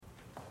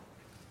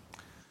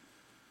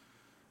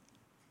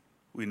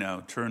We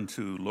now turn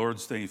to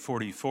Lord's Day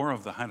 44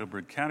 of the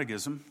Heidelberg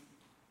Catechism.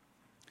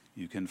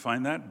 You can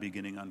find that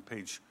beginning on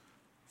page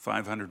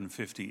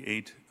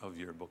 558 of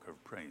your Book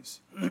of Praise.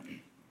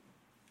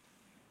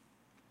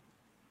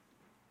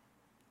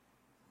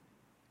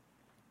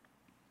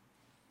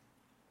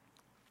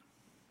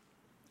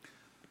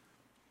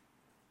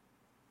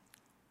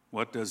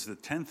 What does the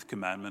 10th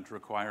commandment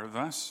require of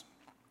us?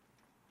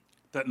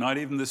 That not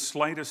even the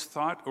slightest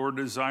thought or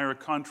desire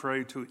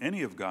contrary to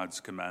any of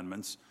God's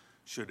commandments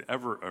should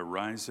ever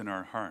arise in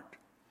our heart.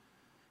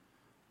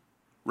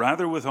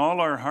 Rather, with all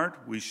our heart,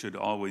 we should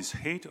always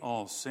hate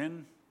all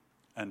sin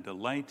and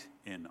delight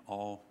in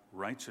all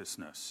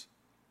righteousness.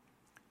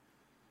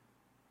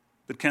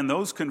 But can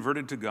those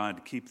converted to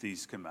God keep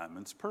these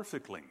commandments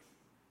perfectly?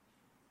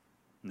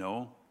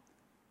 No.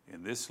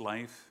 In this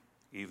life,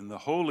 even the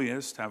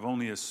holiest have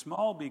only a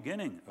small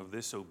beginning of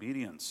this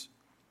obedience.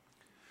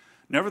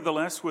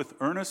 Nevertheless, with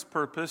earnest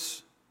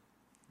purpose,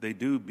 they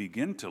do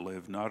begin to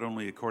live not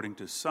only according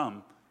to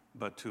some,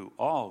 but to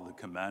all the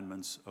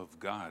commandments of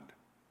God.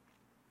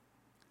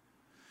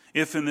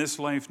 If in this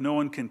life no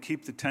one can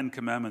keep the 10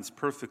 commandments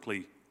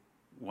perfectly,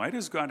 why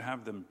does God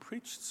have them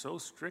preached so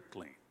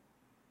strictly?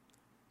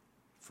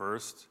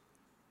 First,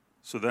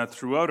 so that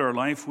throughout our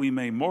life we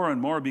may more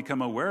and more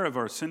become aware of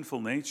our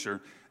sinful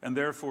nature and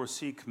therefore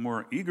seek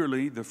more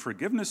eagerly the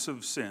forgiveness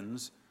of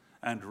sins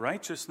and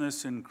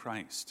righteousness in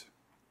Christ.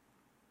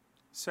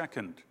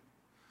 Second,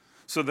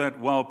 so that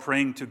while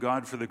praying to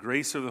God for the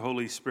grace of the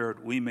Holy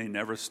Spirit, we may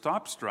never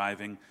stop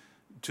striving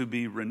to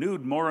be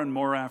renewed more and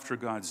more after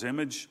God's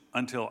image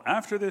until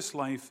after this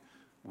life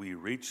we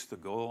reach the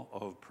goal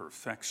of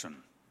perfection.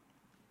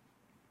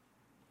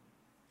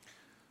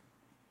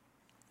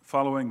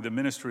 Following the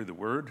ministry of the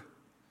Word,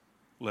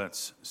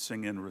 let's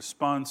sing in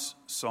response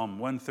Psalm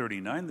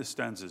 139, the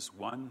stanzas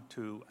 1,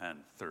 2, and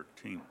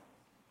 13.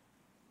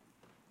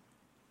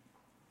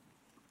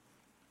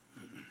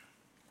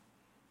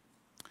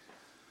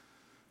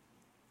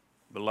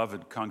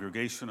 Beloved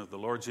congregation of the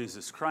Lord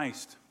Jesus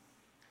Christ,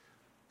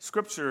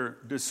 Scripture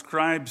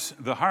describes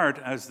the heart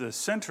as the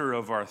center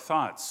of our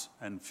thoughts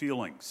and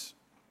feelings.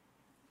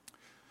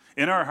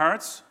 In our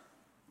hearts,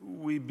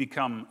 we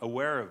become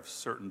aware of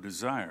certain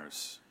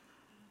desires.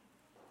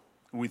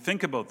 We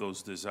think about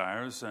those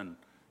desires and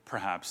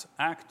perhaps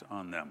act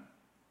on them.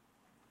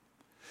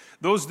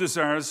 Those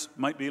desires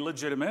might be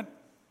legitimate,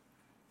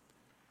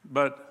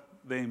 but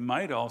they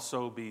might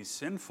also be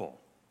sinful.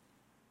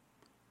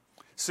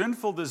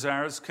 Sinful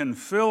desires can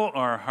fill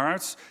our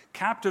hearts,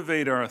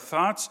 captivate our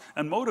thoughts,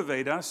 and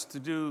motivate us to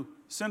do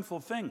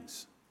sinful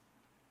things.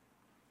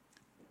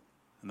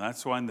 And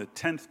that's why in the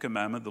 10th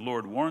commandment, the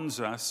Lord warns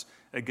us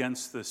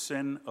against the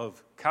sin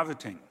of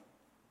coveting.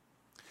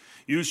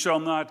 You shall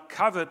not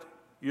covet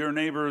your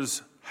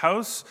neighbor's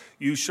house.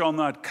 You shall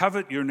not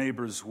covet your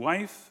neighbor's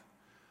wife,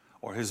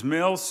 or his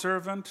male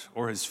servant,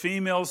 or his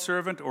female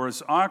servant, or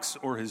his ox,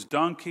 or his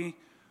donkey,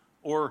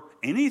 or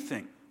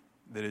anything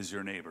that is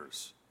your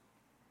neighbor's.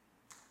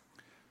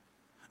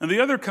 And the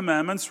other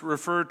commandments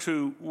refer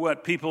to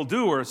what people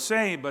do or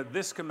say, but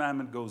this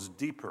commandment goes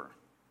deeper.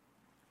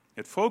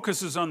 It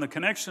focuses on the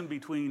connection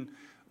between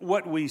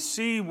what we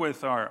see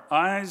with our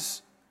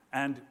eyes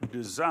and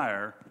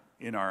desire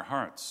in our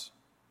hearts.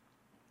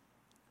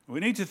 We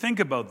need to think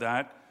about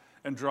that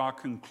and draw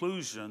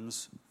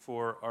conclusions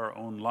for our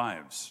own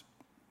lives.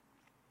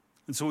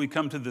 And so we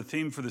come to the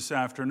theme for this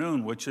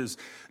afternoon, which is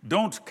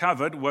don't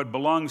covet what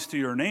belongs to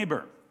your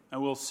neighbor.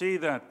 And we'll see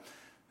that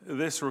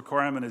this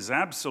requirement is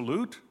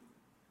absolute,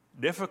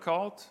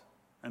 difficult,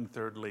 and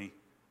thirdly,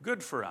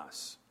 good for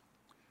us.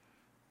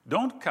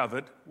 Don't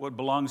covet what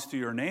belongs to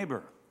your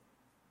neighbor.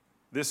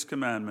 This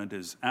commandment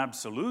is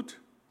absolute,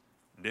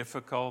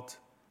 difficult,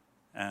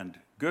 and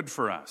good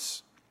for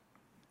us.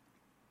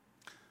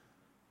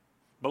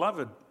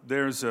 Beloved,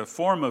 there's a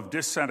form of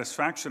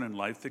dissatisfaction in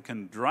life that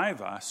can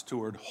drive us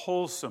toward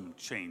wholesome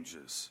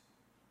changes.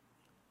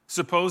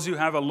 Suppose you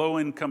have a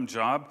low-income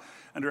job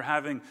and are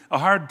having a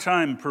hard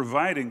time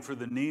providing for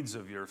the needs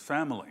of your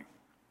family.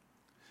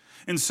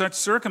 In such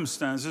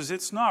circumstances,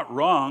 it's not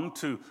wrong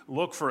to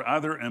look for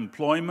other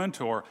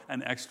employment or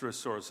an extra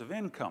source of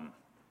income.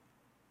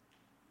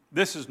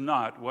 This is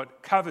not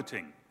what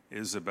coveting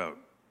is about.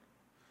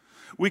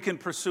 We can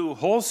pursue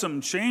wholesome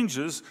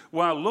changes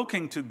while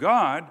looking to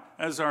God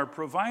as our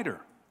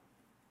provider.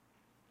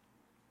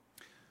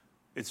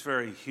 It's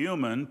very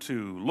human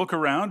to look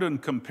around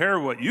and compare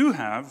what you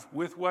have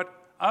with what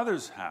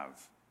others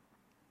have.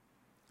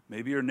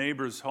 Maybe your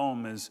neighbor's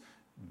home is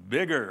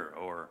bigger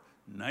or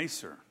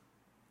nicer.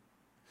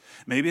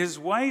 Maybe his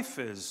wife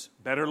is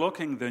better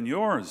looking than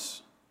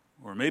yours,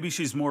 or maybe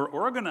she's more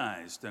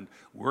organized and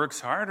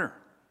works harder.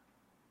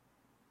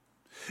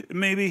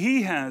 Maybe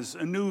he has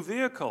a new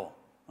vehicle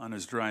on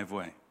his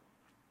driveway.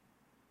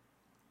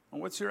 And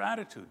what's your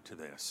attitude to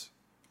this?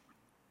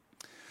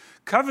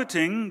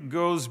 Coveting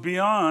goes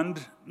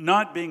beyond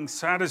not being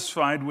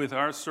satisfied with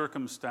our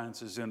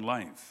circumstances in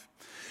life.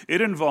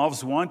 It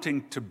involves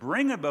wanting to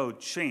bring about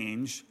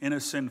change in a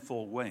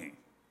sinful way.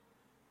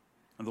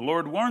 And the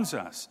Lord warns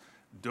us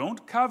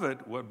don't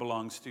covet what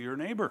belongs to your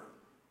neighbor.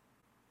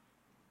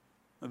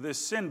 This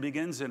sin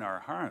begins in our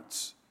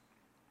hearts.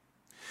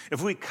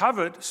 If we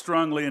covet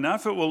strongly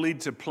enough, it will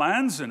lead to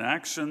plans and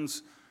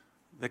actions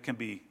that can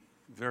be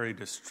very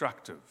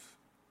destructive.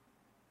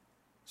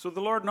 So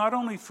the Lord not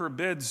only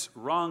forbids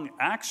wrong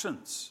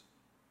actions,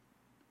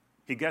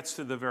 he gets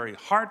to the very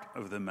heart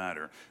of the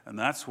matter, and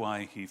that's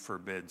why he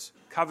forbids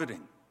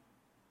coveting.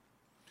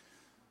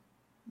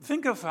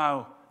 Think of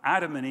how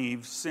Adam and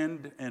Eve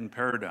sinned in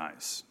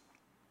paradise.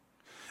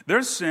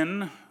 Their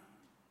sin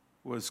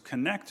was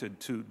connected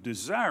to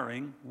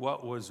desiring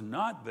what was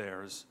not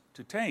theirs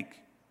to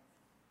take.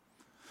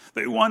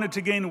 They wanted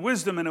to gain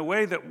wisdom in a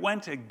way that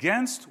went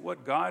against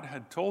what God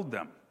had told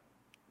them.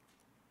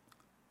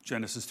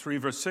 Genesis 3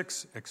 verse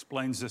 6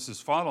 explains this as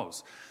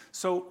follows.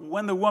 So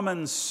when the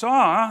woman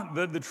saw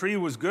that the tree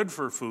was good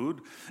for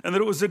food, and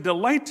that it was a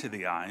delight to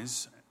the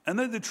eyes, and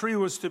that the tree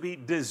was to be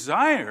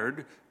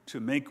desired to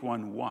make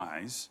one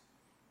wise,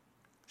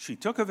 she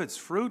took of its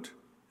fruit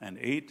and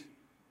ate,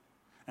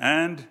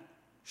 and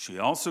she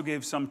also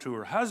gave some to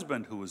her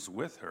husband who was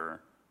with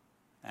her,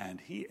 and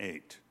he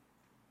ate.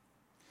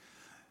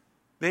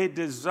 They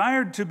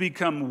desired to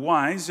become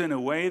wise in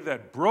a way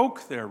that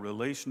broke their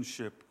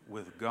relationship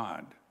with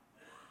God.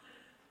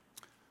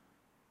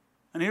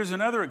 And here's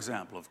another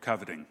example of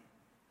coveting.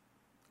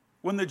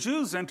 When the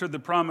Jews entered the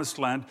Promised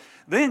Land,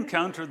 they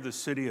encountered the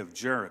city of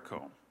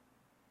Jericho.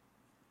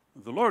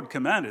 The Lord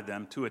commanded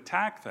them to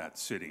attack that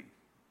city.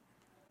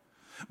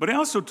 But he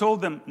also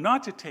told them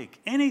not to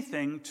take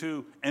anything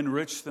to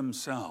enrich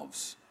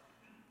themselves.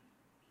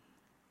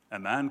 A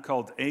man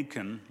called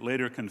Achan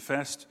later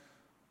confessed,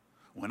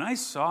 "When I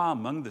saw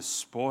among the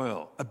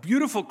spoil a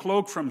beautiful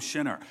cloak from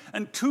Shinar,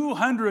 and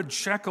 200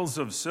 shekels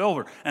of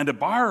silver, and a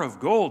bar of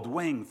gold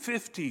weighing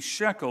 50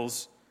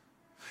 shekels,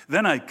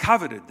 then I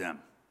coveted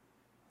them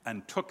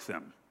and took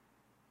them.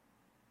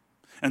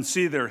 And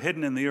see, they're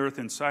hidden in the earth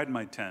inside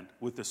my tent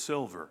with the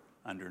silver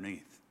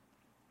underneath."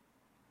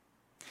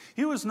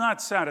 He was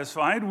not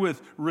satisfied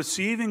with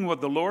receiving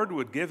what the Lord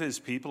would give his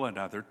people at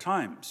other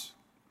times.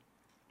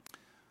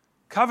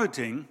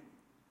 Coveting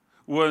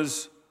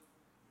was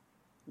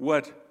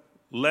what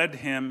led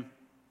him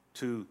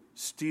to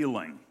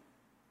stealing.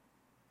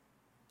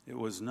 It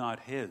was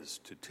not his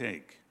to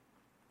take.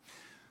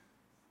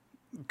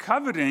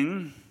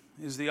 Coveting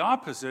is the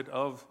opposite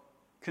of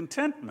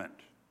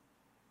contentment.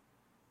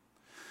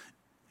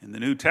 In the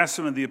New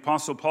Testament, the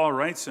Apostle Paul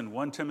writes in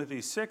 1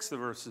 Timothy 6, the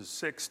verses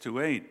 6 to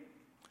 8,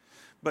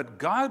 "But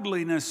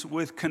godliness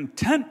with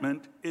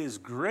contentment is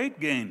great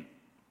gain.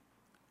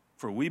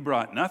 For we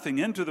brought nothing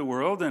into the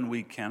world, and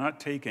we cannot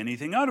take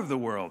anything out of the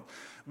world.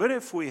 But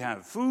if we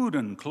have food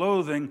and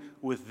clothing,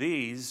 with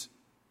these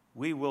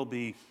we will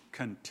be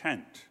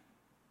content."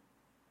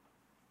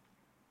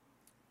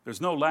 There's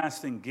no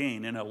lasting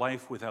gain in a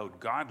life without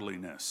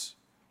godliness.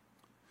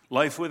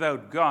 Life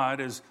without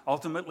God is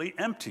ultimately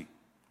empty.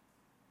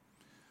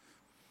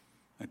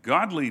 A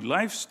godly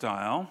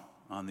lifestyle,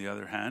 on the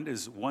other hand,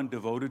 is one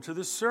devoted to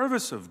the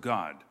service of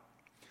God.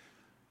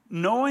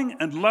 Knowing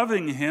and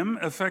loving him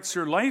affects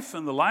your life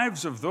and the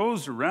lives of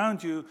those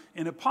around you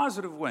in a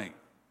positive way.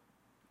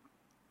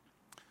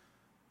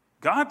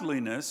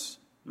 Godliness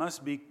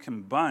must be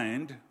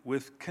combined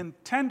with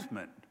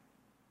contentment.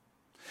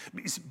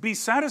 Be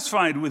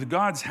satisfied with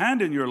God's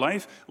hand in your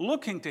life,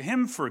 looking to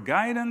him for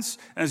guidance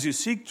as you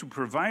seek to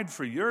provide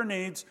for your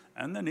needs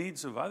and the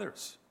needs of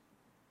others.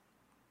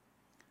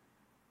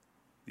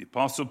 The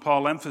Apostle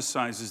Paul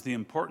emphasizes the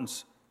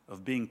importance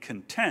of being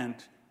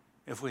content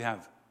if we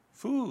have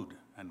food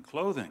and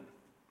clothing.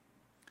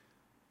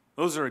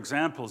 Those are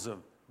examples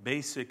of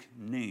basic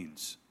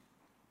needs.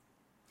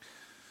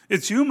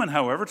 It's human,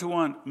 however, to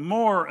want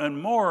more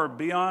and more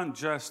beyond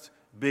just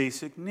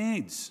basic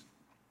needs.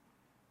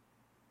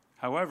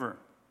 However,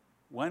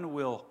 when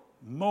will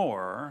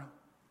more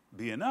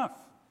be enough?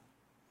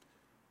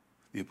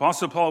 The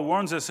Apostle Paul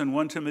warns us in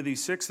 1 Timothy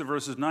 6, the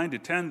verses 9 to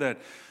 10, that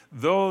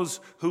those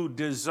who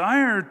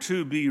desire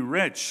to be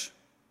rich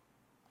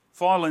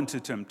fall into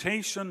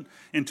temptation,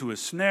 into a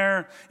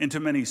snare, into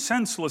many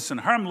senseless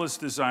and harmless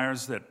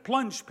desires that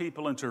plunge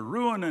people into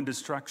ruin and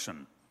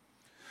destruction.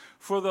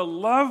 For the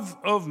love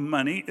of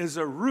money is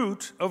a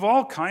root of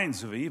all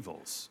kinds of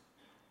evils.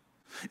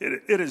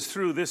 It is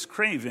through this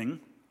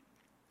craving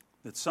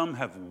that some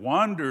have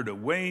wandered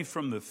away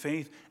from the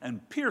faith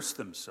and pierced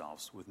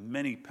themselves with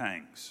many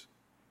pangs.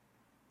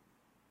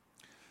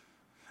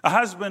 A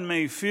husband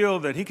may feel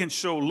that he can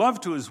show love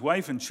to his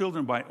wife and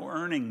children by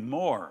earning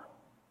more,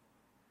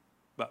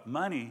 but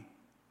money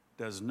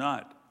does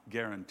not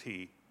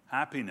guarantee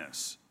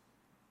happiness.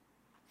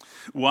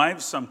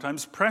 Wives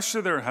sometimes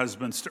pressure their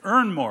husbands to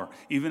earn more,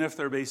 even if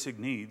their basic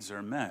needs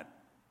are met.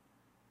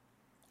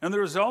 And the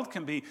result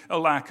can be a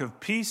lack of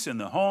peace in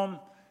the home,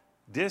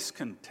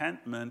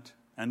 discontentment,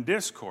 and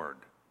discord.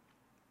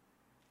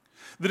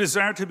 The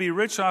desire to be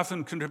rich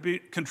often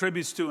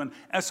contributes to an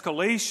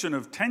escalation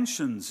of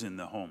tensions in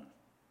the home.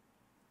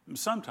 And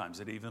sometimes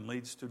it even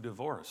leads to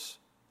divorce.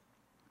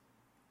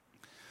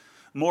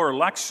 More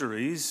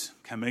luxuries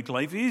can make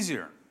life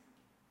easier.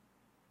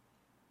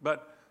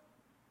 But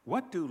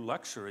what do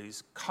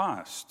luxuries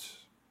cost?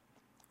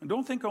 And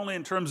don't think only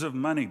in terms of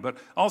money, but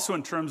also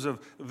in terms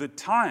of the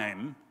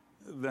time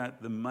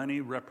that the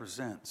money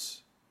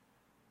represents.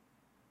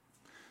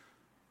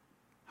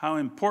 How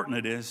important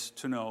it is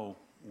to know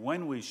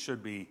when we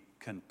should be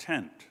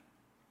content.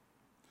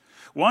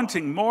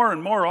 Wanting more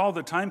and more all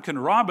the time can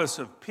rob us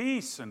of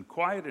peace and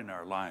quiet in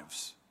our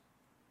lives.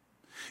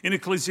 In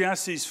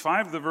Ecclesiastes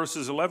 5, the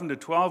verses 11 to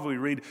 12, we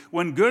read,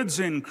 "When goods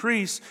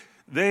increase,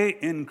 they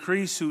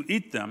increase who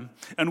eat them,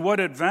 and what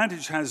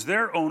advantage has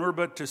their owner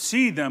but to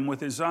see them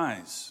with his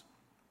eyes?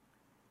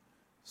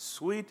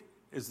 Sweet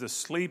is the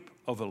sleep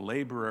of a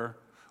laborer,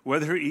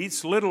 whether he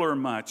eats little or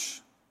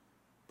much,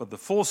 but the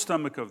full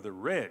stomach of the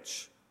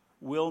rich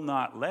will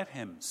not let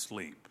him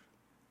sleep."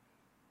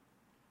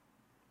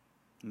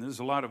 And there's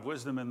a lot of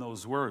wisdom in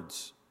those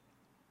words.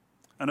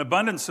 An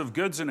abundance of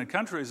goods in a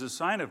country is a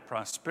sign of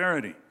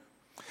prosperity.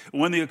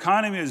 When the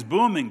economy is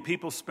booming,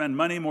 people spend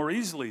money more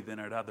easily than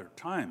at other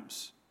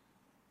times.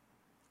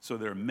 So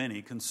there are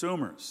many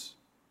consumers.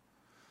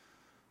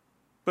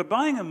 But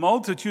buying a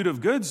multitude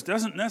of goods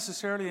doesn't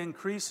necessarily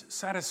increase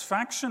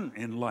satisfaction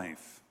in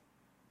life.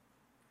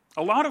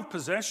 A lot of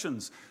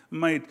possessions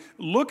might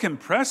look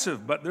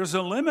impressive, but there's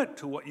a limit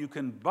to what you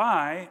can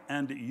buy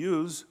and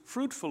use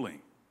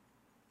fruitfully.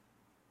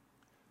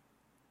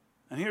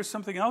 And here's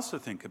something else to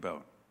think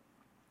about.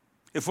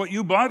 If what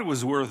you bought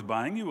was worth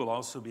buying, you will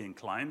also be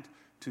inclined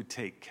to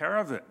take care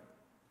of it.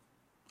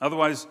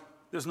 Otherwise,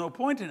 there's no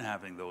point in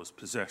having those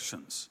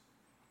possessions.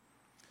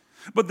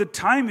 But the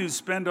time you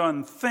spend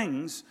on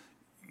things,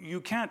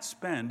 you can't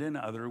spend in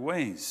other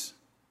ways.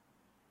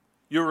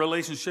 Your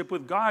relationship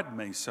with God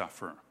may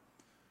suffer.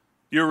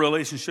 Your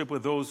relationship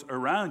with those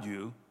around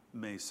you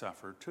may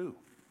suffer too.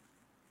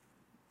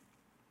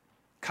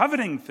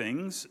 Coveting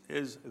things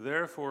is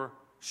therefore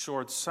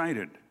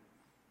short-sighted.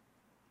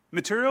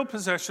 Material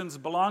possessions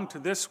belong to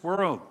this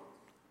world.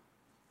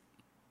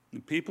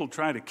 People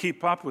try to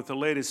keep up with the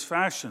latest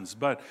fashions,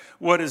 but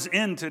what is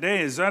in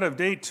today is out of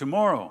date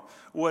tomorrow.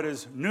 What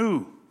is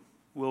new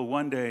will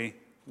one day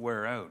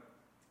wear out.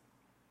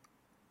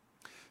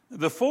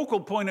 The focal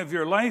point of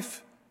your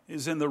life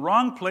is in the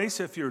wrong place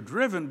if you're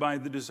driven by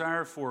the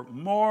desire for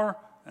more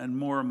and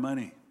more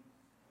money.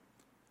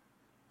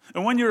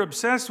 And when you're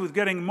obsessed with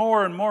getting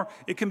more and more,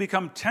 it can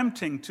become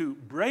tempting to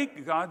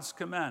break God's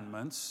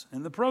commandments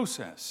in the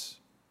process.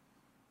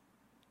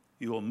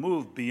 You will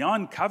move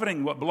beyond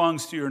coveting what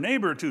belongs to your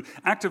neighbor to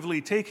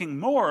actively taking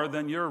more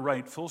than your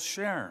rightful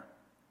share.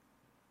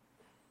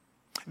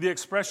 The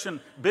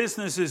expression,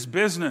 business is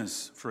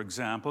business, for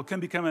example, can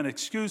become an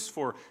excuse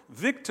for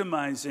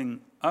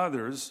victimizing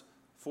others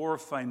for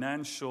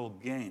financial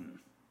gain.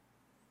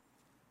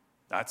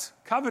 That's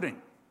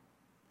coveting.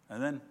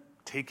 And then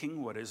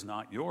taking what is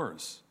not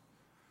yours.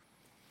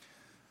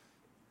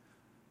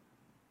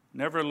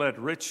 Never let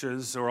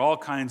riches or all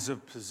kinds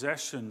of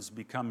possessions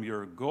become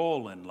your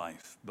goal in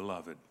life,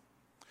 beloved.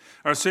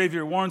 Our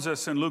Savior warns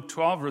us in Luke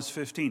 12, verse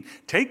 15,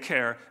 "Take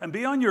care and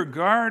be on your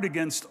guard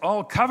against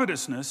all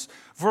covetousness,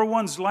 for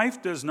one's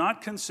life does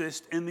not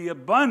consist in the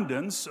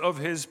abundance of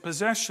his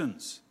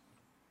possessions."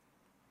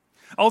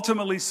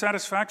 Ultimately,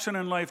 satisfaction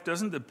in life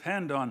doesn't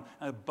depend on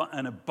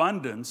an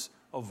abundance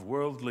of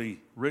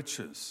worldly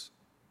riches.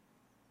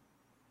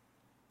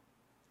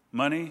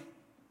 Money,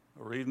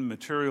 or even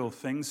material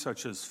things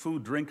such as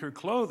food, drink, or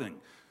clothing,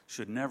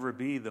 should never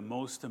be the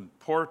most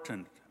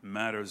important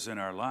matters in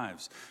our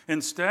lives.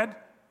 Instead,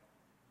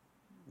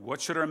 what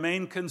should our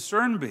main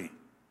concern be?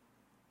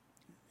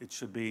 It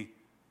should be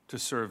to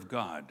serve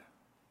God.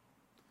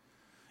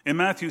 In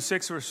Matthew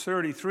 6, verse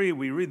 33,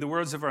 we read the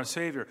words of our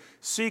Savior,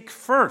 "Seek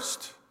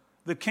first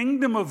the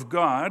kingdom of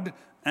God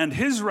and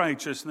his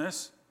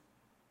righteousness,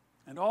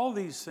 and all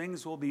these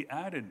things will be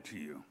added to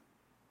you."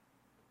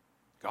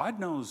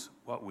 God knows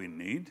what we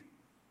need.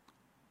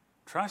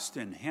 Trust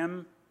in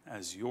him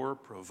as your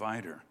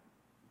provider.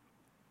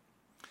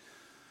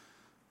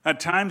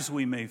 At times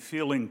we may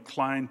feel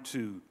inclined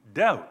to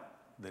doubt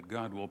that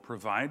God will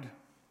provide.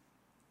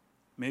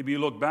 Maybe you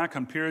look back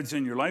on periods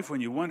in your life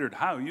when you wondered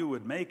how you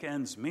would make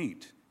ends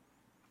meet.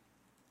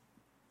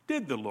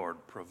 Did the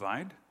Lord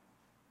provide?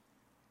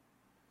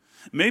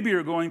 Maybe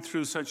you're going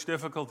through such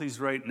difficulties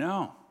right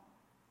now.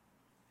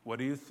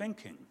 What are you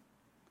thinking?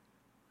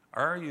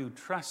 Are you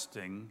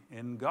trusting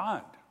in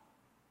God?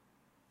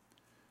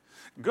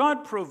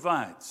 God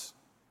provides,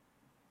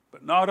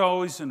 but not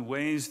always in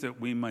ways that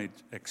we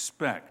might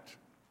expect.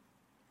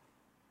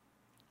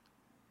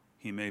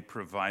 He may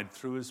provide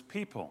through his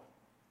people.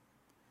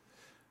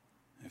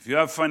 If you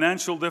have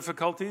financial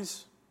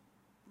difficulties,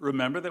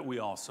 remember that we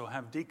also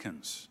have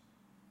deacons.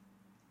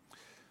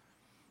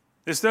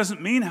 This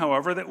doesn't mean,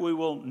 however, that we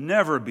will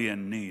never be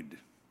in need.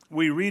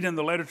 We read in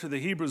the letter to the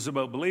Hebrews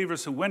about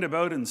believers who went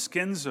about in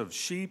skins of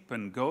sheep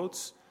and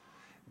goats,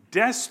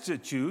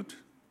 destitute,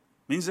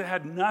 means they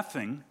had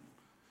nothing,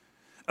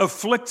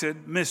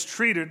 afflicted,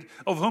 mistreated,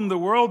 of whom the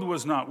world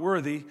was not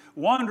worthy,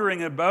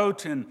 wandering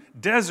about in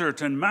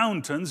desert and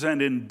mountains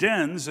and in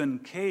dens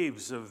and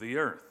caves of the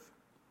earth.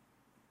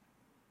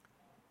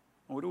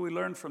 What do we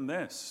learn from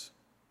this?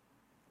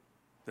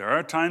 There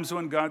are times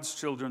when God's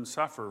children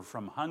suffer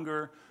from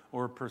hunger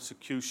or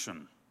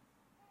persecution.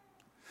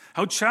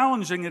 How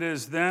challenging it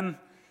is then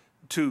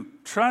to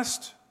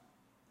trust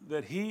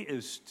that He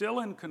is still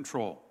in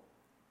control.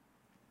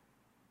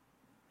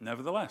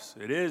 Nevertheless,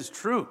 it is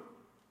true.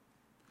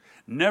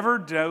 Never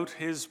doubt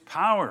His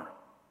power.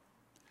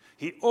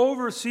 He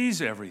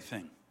oversees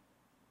everything.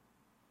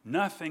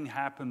 Nothing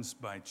happens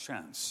by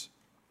chance.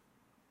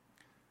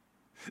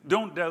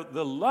 Don't doubt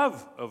the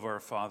love of our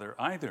Father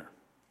either.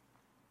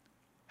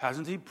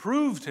 Hasn't He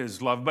proved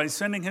His love by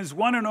sending His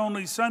one and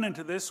only Son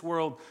into this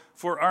world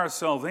for our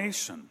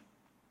salvation?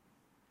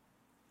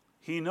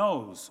 He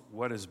knows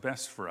what is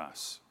best for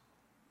us.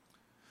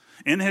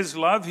 In His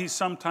love, He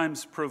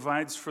sometimes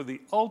provides for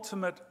the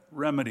ultimate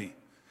remedy,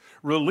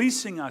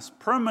 releasing us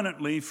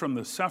permanently from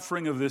the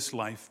suffering of this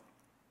life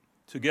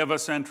to give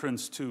us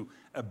entrance to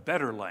a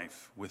better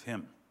life with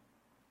Him.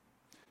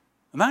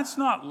 And that's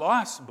not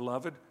loss,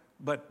 beloved,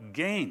 but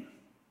gain.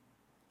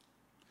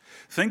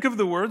 Think of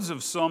the words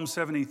of Psalm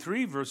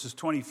 73, verses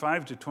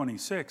 25 to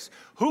 26.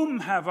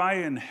 Whom have I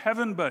in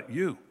heaven but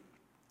you?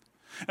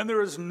 And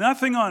there is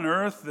nothing on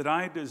earth that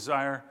I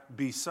desire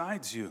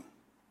besides you.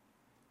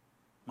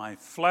 My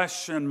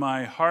flesh and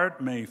my heart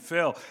may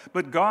fail,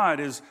 but God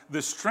is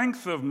the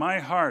strength of my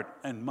heart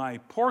and my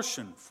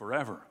portion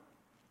forever.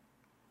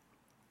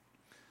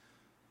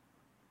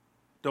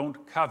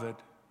 Don't covet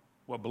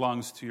what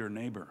belongs to your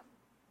neighbor.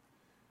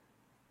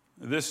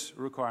 This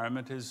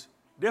requirement is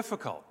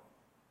difficult.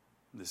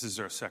 This is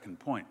our second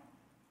point.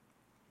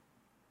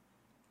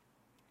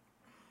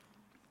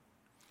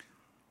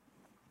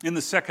 In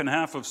the second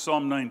half of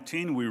Psalm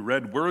 19, we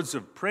read words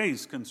of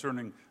praise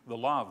concerning the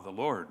law of the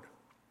Lord.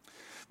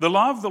 The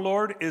law of the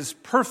Lord is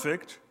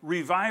perfect,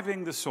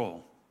 reviving the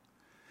soul.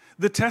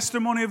 The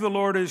testimony of the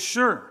Lord is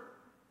sure,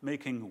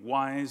 making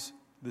wise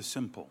the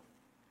simple.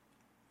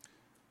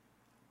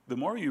 The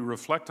more you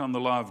reflect on the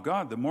law of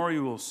God, the more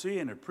you will see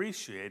and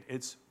appreciate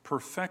its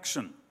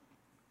perfection.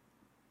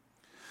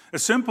 A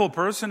simple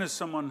person is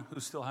someone who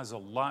still has a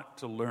lot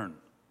to learn.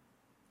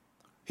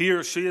 He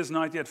or she is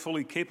not yet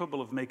fully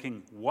capable of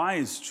making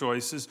wise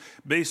choices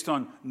based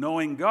on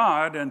knowing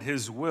God and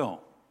His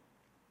will.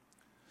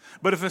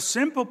 But if a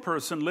simple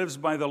person lives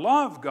by the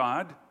law of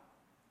God,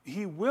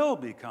 he will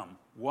become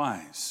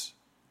wise.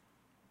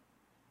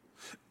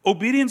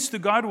 Obedience to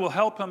God will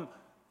help him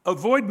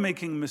avoid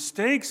making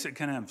mistakes that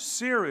can have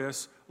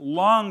serious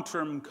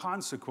long-term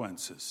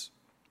consequences.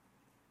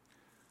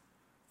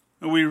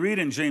 We read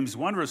in James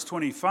 1, verse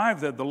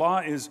 25, that the law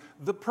is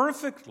the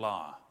perfect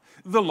law,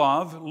 the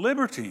law of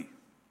liberty.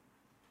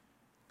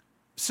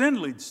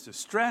 Sin leads to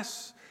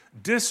stress,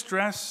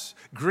 distress,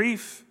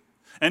 grief,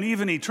 and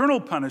even eternal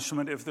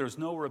punishment if there's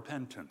no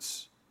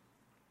repentance.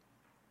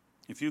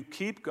 If you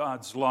keep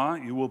God's law,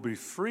 you will be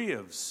free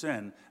of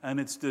sin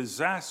and its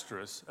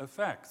disastrous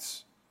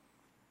effects.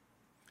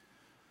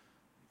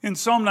 In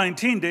Psalm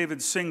 19,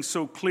 David sings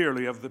so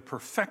clearly of the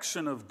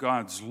perfection of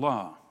God's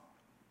law.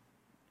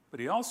 But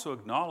he also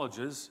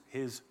acknowledges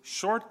his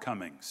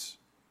shortcomings.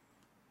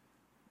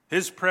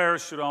 His prayer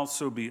should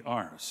also be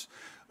ours.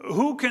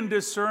 Who can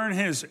discern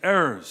his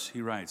errors,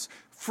 he writes.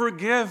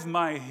 Forgive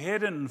my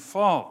hidden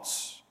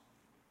faults.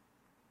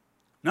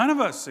 None of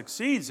us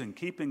succeeds in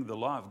keeping the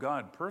law of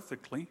God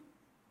perfectly.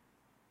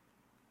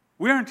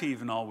 We aren't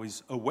even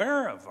always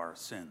aware of our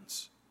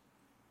sins.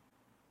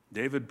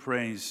 David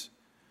prays,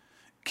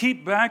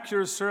 keep back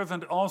your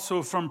servant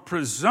also from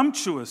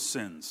presumptuous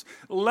sins.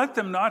 Let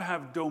them not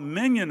have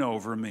dominion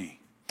over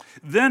me.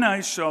 Then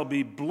I shall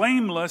be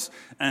blameless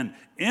and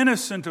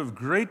innocent of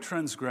great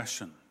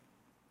transgression.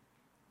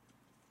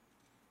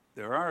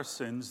 There are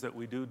sins that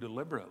we do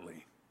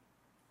deliberately.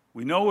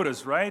 We know what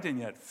is right and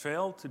yet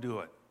fail to do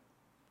it.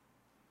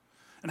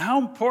 And how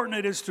important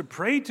it is to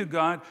pray to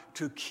God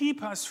to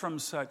keep us from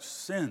such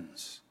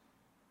sins.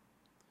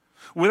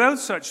 Without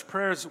such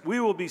prayers, we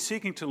will be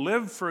seeking to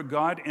live for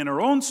God in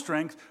our own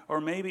strength,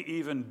 or maybe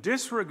even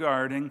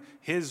disregarding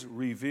His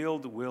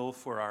revealed will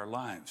for our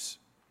lives.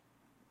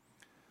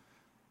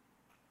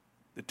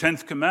 The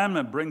 10th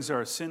commandment brings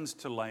our sins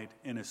to light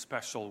in a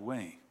special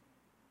way.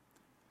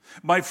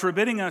 By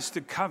forbidding us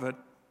to covet,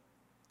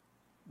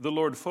 the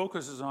Lord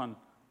focuses on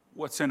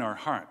what's in our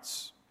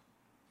hearts.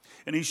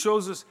 And He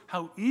shows us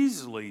how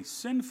easily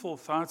sinful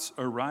thoughts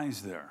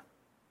arise there.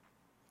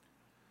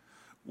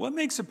 What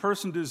makes a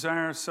person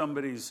desire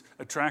somebody's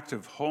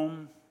attractive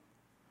home,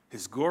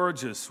 his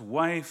gorgeous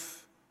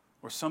wife,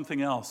 or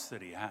something else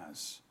that he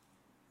has?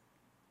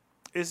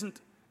 Isn't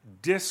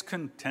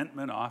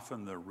discontentment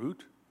often the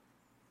root?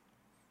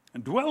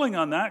 And dwelling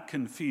on that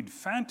can feed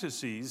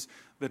fantasies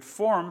that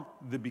form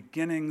the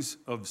beginnings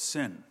of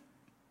sin.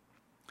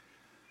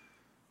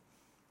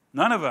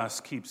 None of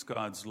us keeps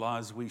God's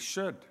laws. We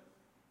should.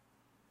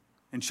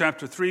 In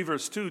chapter 3,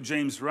 verse 2,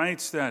 James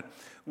writes that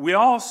we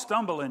all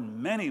stumble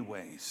in many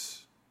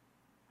ways.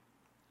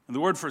 And the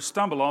word for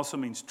stumble also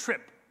means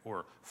trip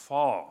or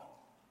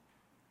fall.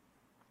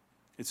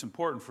 It's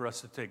important for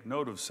us to take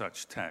note of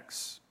such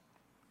texts.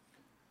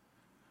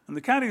 And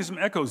the Catechism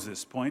echoes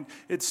this point.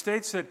 It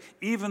states that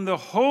even the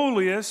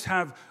holiest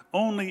have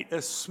only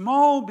a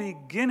small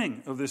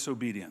beginning of this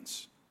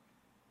obedience.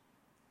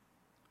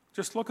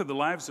 Just look at the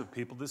lives of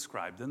people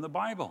described in the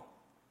Bible.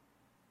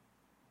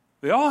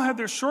 They all had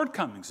their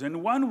shortcomings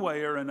in one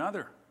way or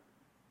another.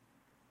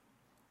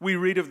 We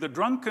read of the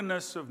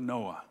drunkenness of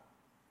Noah.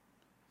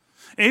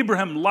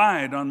 Abraham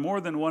lied on more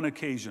than one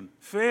occasion,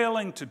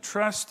 failing to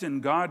trust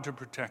in God to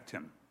protect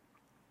him.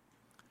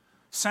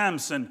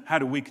 Samson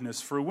had a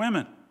weakness for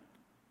women.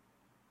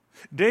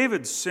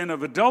 David's sin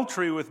of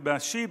adultery with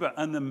Bathsheba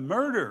and the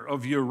murder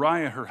of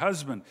Uriah, her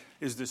husband,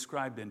 is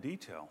described in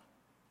detail.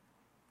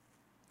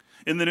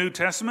 In the New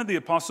Testament, the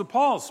Apostle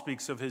Paul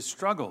speaks of his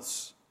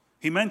struggles.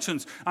 He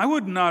mentions, I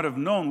would not have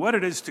known what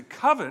it is to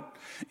covet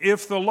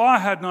if the law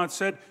had not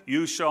said,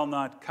 you shall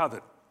not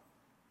covet.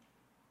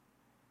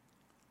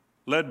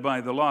 Led by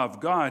the law of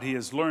God, he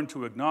has learned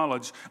to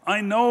acknowledge,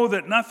 I know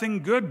that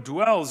nothing good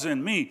dwells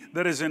in me,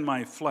 that is in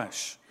my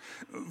flesh.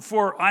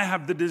 For I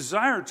have the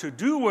desire to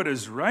do what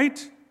is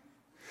right,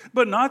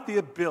 but not the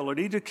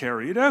ability to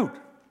carry it out.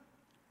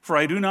 For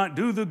I do not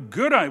do the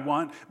good I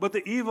want, but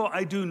the evil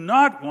I do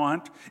not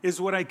want is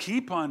what I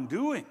keep on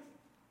doing.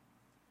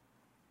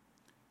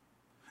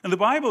 And the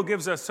Bible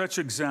gives us such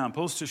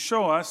examples to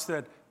show us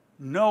that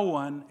no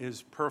one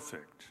is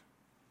perfect.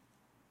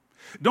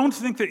 Don't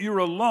think that you're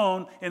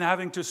alone in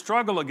having to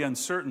struggle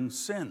against certain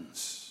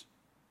sins.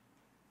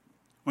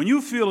 When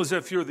you feel as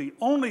if you're the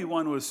only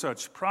one with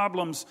such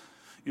problems,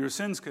 your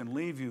sins can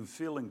leave you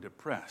feeling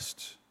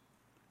depressed.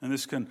 And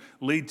this can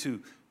lead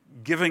to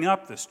giving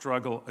up the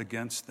struggle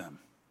against them.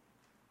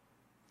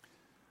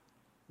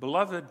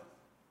 Beloved,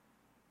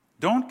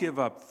 don't give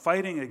up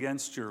fighting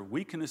against your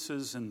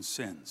weaknesses and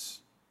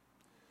sins.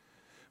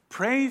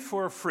 Pray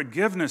for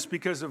forgiveness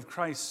because of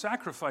Christ's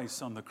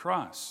sacrifice on the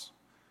cross.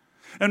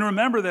 And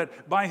remember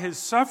that by his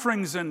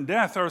sufferings and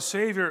death, our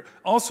Savior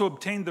also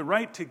obtained the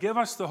right to give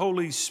us the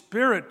Holy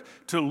Spirit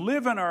to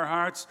live in our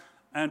hearts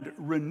and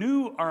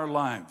renew our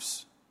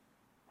lives.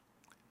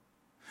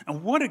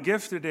 And what a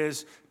gift it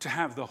is to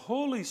have the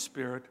Holy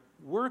Spirit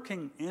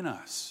working in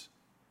us.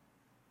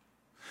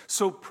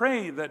 So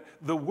pray that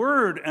the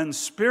Word and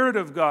Spirit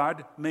of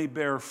God may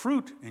bear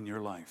fruit in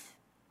your life.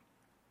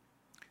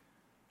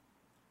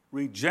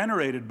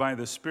 Regenerated by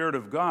the Spirit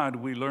of God,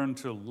 we learn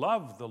to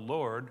love the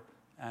Lord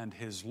and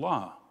his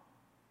law.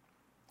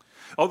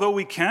 Although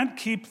we can't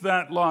keep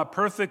that law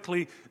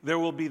perfectly, there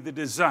will be the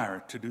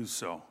desire to do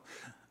so.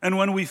 And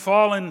when we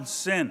fall in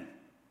sin,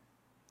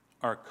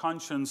 our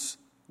conscience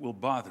will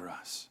bother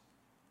us.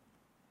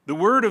 The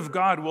Word of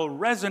God will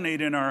resonate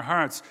in our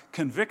hearts,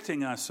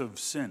 convicting us of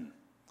sin.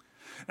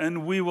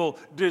 And we will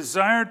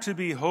desire to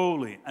be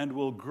holy and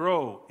will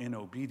grow in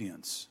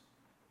obedience.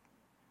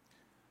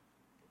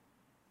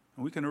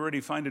 We can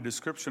already find a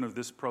description of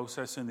this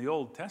process in the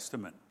Old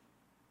Testament.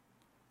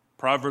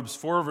 Proverbs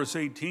 4 verse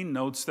 18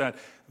 notes that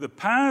the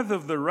path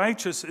of the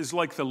righteous is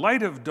like the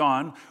light of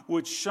dawn,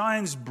 which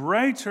shines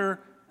brighter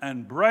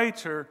and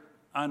brighter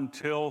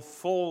until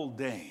full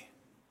day.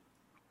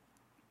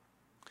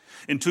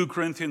 In 2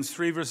 Corinthians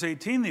 3 verse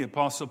 18, the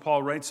Apostle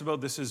Paul writes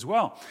about this as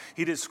well.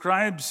 He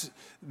describes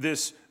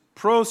this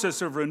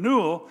process of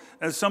renewal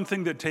as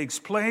something that takes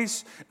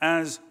place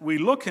as we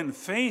look in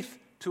faith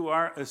to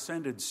our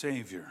ascended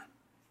Savior.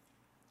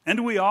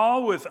 And we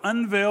all, with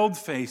unveiled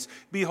face,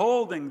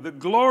 beholding the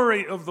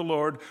glory of the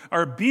Lord,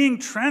 are being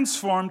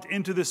transformed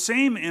into the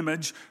same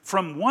image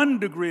from one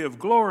degree of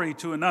glory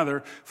to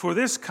another, for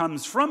this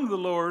comes from the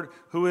Lord,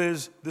 who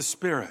is the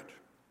Spirit.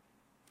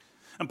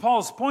 And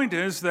Paul's point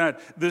is that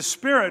the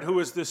Spirit,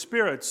 who is the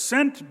Spirit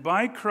sent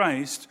by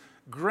Christ,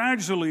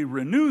 gradually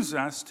renews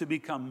us to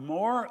become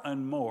more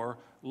and more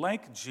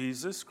like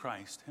Jesus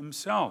Christ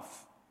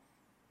himself.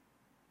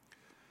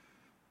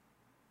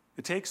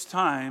 It takes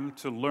time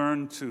to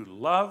learn to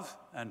love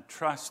and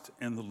trust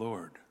in the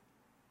Lord.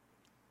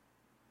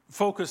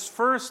 Focus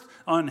first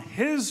on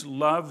his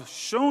love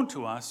shown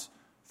to us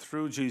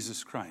through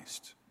Jesus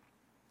Christ.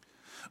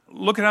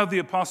 Look at how the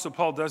Apostle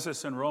Paul does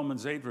this in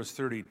Romans 8, verse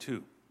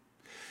 32.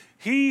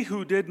 He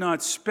who did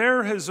not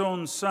spare his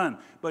own son,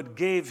 but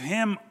gave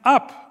him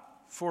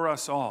up for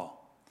us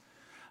all,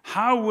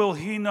 how will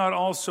he not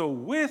also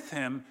with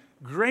him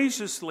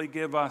graciously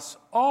give us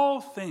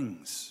all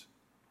things?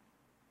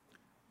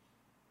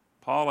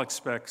 Paul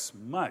expects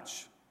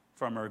much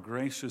from our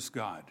gracious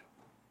God.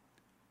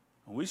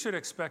 We should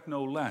expect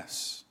no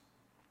less.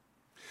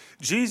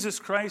 Jesus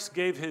Christ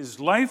gave his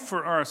life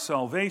for our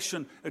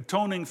salvation,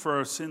 atoning for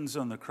our sins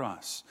on the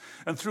cross.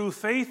 And through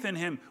faith in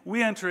him,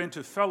 we enter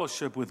into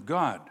fellowship with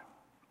God.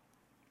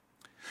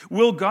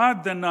 Will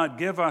God then not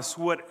give us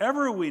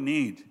whatever we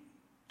need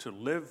to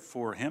live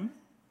for him?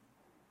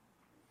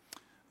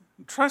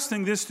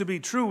 Trusting this to be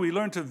true, we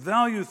learn to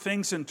value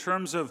things in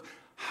terms of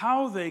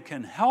how they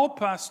can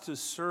help us to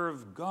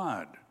serve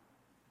God.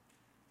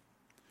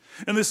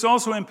 And this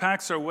also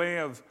impacts our way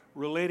of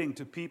relating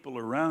to people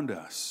around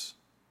us.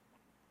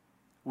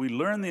 We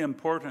learn the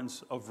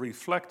importance of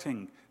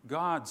reflecting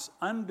God's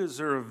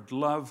undeserved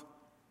love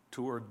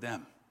toward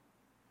them.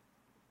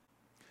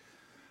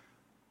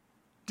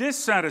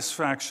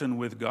 Dissatisfaction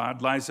with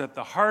God lies at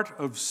the heart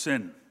of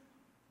sin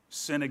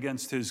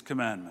against his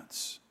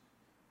commandments.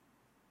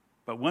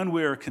 But when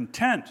we are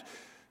content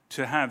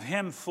to have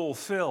him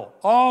fulfill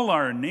all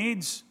our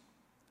needs,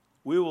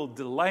 we will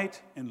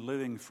delight in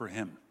living for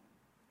him.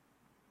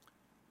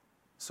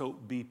 So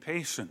be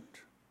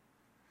patient.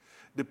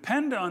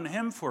 Depend on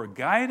him for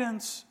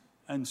guidance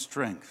and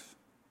strength.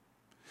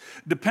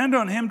 Depend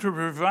on him to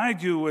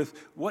provide you with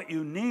what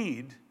you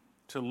need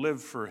to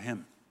live for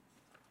him.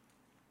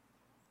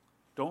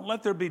 Don't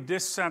let there be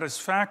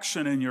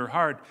dissatisfaction in your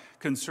heart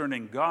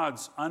concerning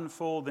God's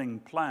unfolding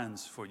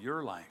plans for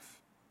your life.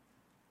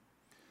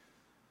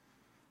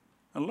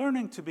 And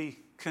learning to be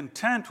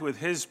content with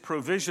his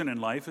provision in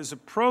life is a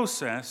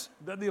process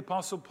that the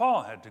Apostle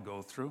Paul had to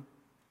go through.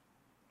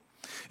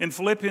 In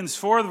Philippians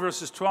 4,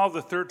 verses 12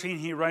 to 13,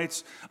 he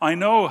writes, I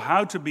know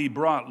how to be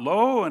brought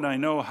low, and I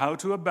know how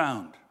to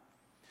abound.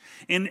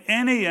 In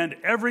any and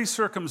every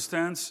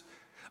circumstance,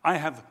 I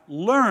have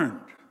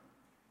learned,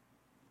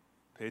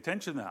 pay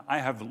attention to that, I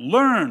have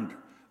learned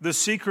the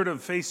secret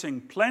of facing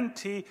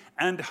plenty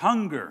and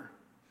hunger,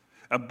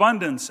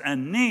 abundance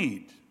and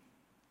need.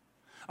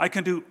 I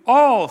can do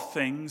all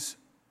things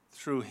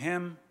through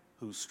him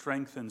who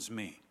strengthens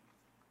me.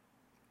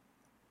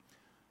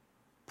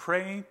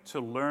 Pray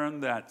to learn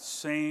that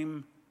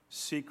same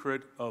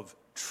secret of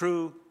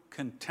true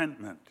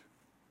contentment.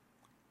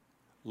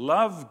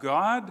 Love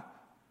God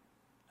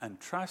and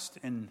trust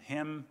in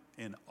him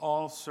in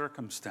all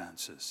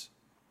circumstances.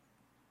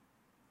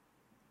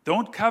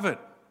 Don't covet.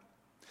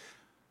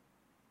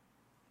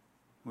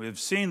 We have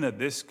seen that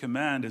this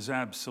command is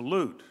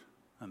absolute,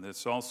 and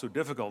it's also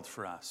difficult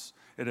for us.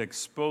 It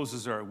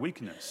exposes our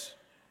weakness.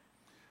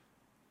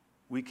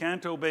 We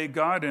can't obey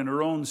God in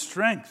our own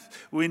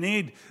strength. We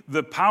need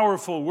the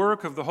powerful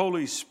work of the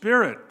Holy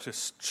Spirit to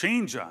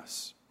change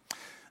us.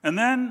 And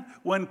then,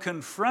 when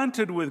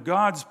confronted with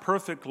God's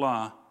perfect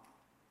law,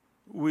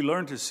 we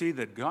learn to see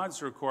that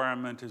God's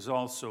requirement is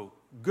also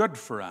good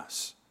for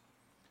us.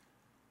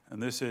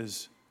 And this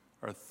is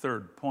our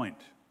third point.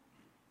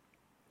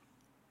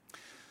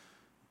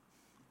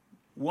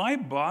 Why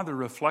bother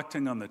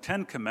reflecting on the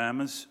Ten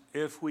Commandments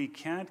if we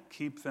can't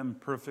keep them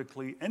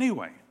perfectly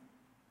anyway?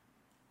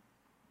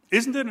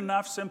 Isn't it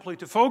enough simply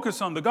to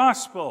focus on the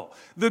gospel,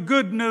 the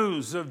good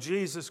news of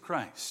Jesus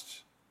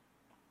Christ?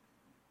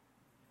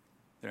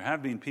 There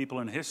have been people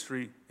in the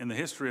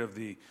history of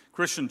the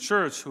Christian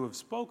church who have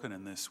spoken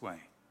in this way.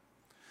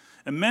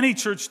 And many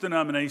church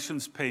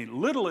denominations pay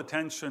little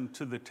attention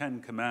to the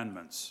Ten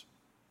Commandments.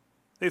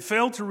 They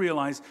fail to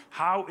realize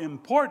how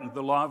important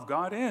the law of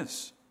God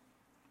is.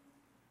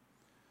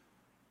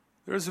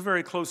 There is a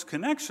very close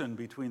connection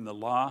between the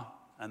law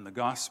and the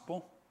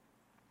gospel.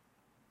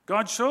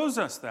 God shows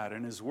us that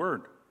in his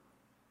word.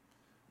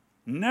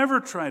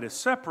 Never try to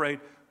separate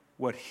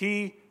what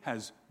he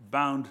has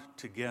bound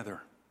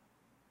together.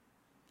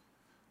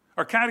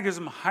 Our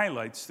catechism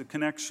highlights the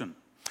connection.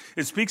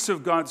 It speaks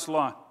of God's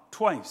law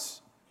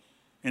twice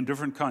in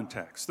different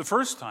contexts. The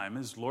first time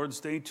is Lord's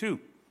Day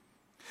 2.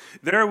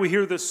 There we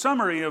hear the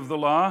summary of the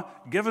law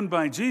given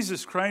by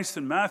Jesus Christ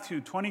in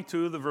Matthew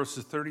 22, the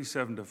verses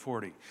 37 to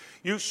 40.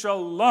 You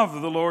shall love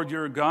the Lord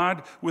your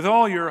God with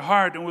all your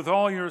heart and with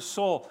all your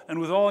soul and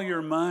with all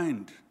your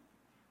mind.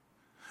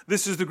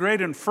 This is the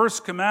great and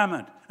first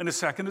commandment, and the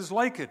second is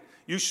like it.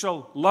 You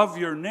shall love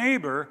your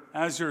neighbor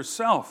as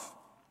yourself.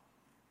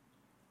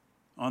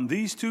 On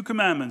these two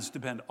commandments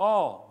depend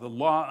all the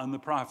law and the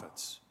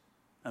prophets.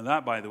 And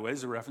that, by the way,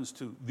 is a reference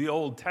to the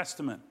Old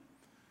Testament.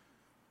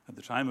 At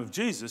the time of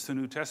Jesus, the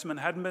New Testament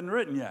hadn't been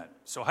written yet.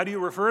 So how do you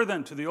refer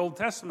then to the Old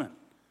Testament?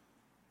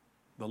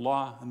 The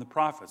law and the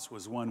prophets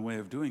was one way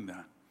of doing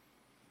that.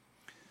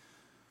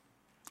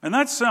 And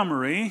that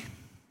summary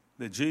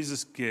that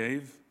Jesus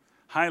gave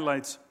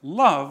highlights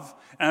love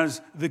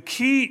as the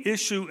key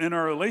issue in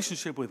our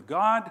relationship with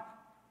God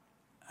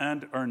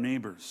and our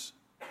neighbors.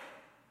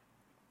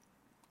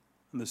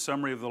 And the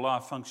summary of the law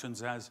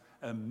functions as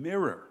a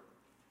mirror.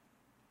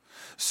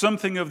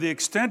 Something of the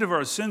extent of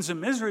our sins and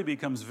misery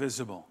becomes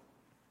visible.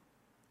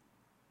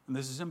 And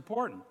this is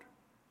important.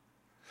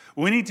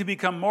 We need to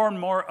become more and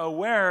more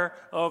aware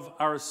of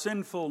our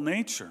sinful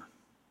nature.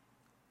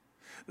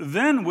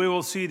 Then we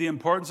will see the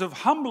importance of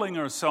humbling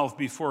ourselves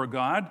before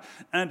God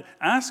and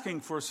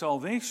asking for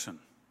salvation.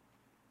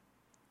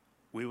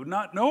 We would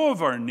not know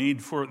of our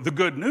need for the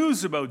good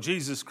news about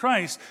Jesus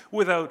Christ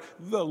without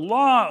the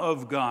law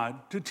of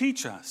God to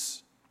teach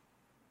us.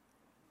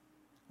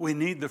 We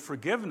need the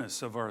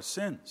forgiveness of our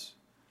sins.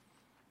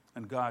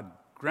 And God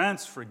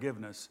grants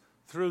forgiveness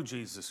through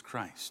Jesus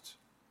Christ.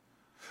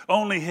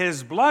 Only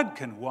his blood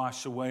can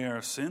wash away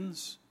our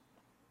sins.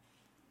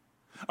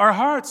 Our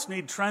hearts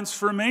need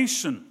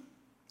transformation.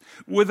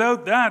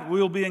 Without that,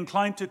 we will be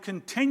inclined to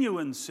continue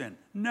in sin,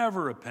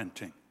 never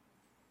repenting.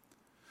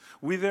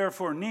 We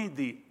therefore need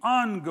the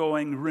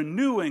ongoing,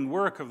 renewing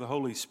work of the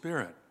Holy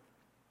Spirit.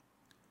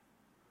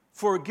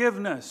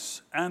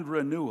 Forgiveness and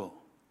renewal.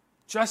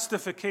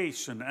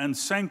 Justification and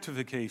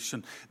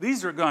sanctification.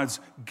 These are God's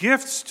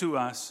gifts to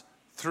us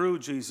through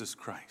Jesus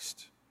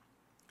Christ.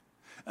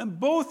 And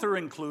both are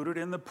included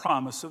in the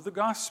promise of the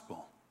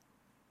gospel.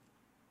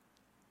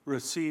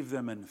 Receive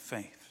them in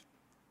faith.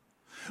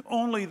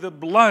 Only the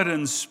blood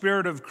and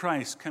Spirit of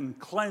Christ can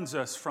cleanse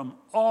us from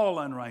all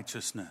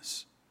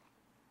unrighteousness.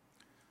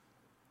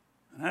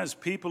 And as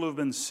people who've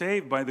been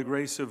saved by the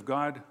grace of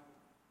God,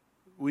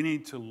 we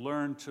need to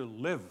learn to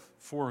live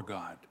for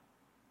God.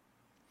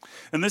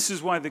 And this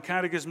is why the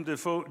Catechism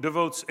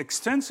devotes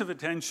extensive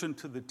attention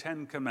to the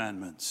Ten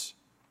Commandments.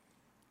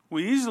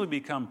 We easily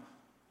become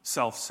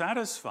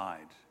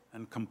self-satisfied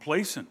and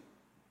complacent.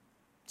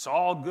 It's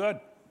all good.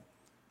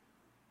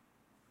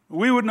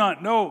 We would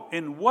not know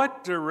in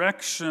what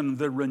direction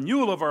the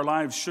renewal of our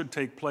lives should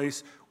take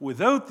place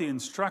without the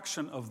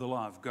instruction of the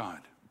law of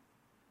God.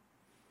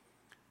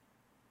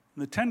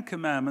 The Ten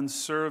Commandments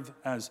serve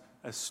as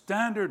a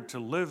standard to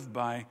live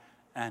by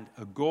and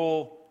a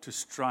goal to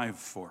strive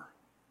for.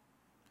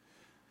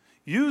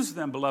 Use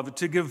them, beloved,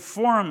 to give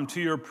form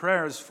to your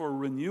prayers for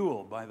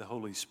renewal by the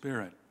Holy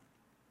Spirit.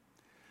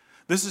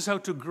 This is how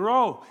to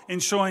grow in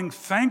showing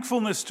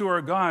thankfulness to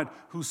our God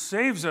who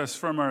saves us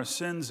from our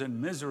sins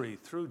and misery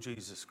through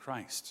Jesus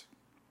Christ.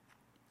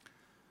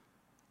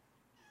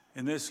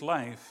 In this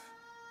life,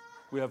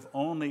 we have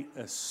only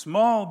a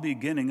small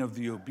beginning of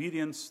the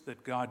obedience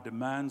that God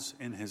demands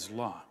in His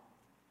law.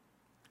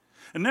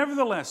 And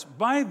nevertheless,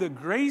 by the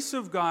grace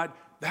of God,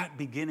 that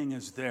beginning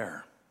is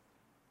there.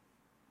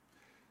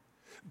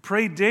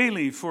 Pray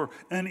daily for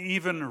an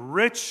even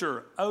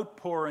richer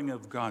outpouring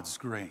of God's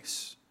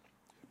grace.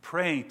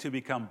 Pray to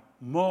become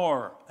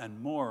more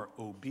and more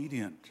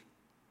obedient.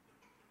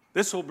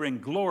 This will bring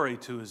glory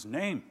to His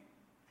name.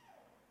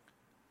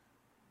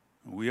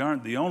 We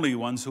aren't the only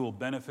ones who will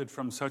benefit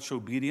from such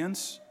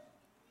obedience.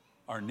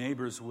 Our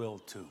neighbors will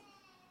too.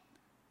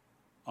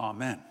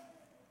 Amen.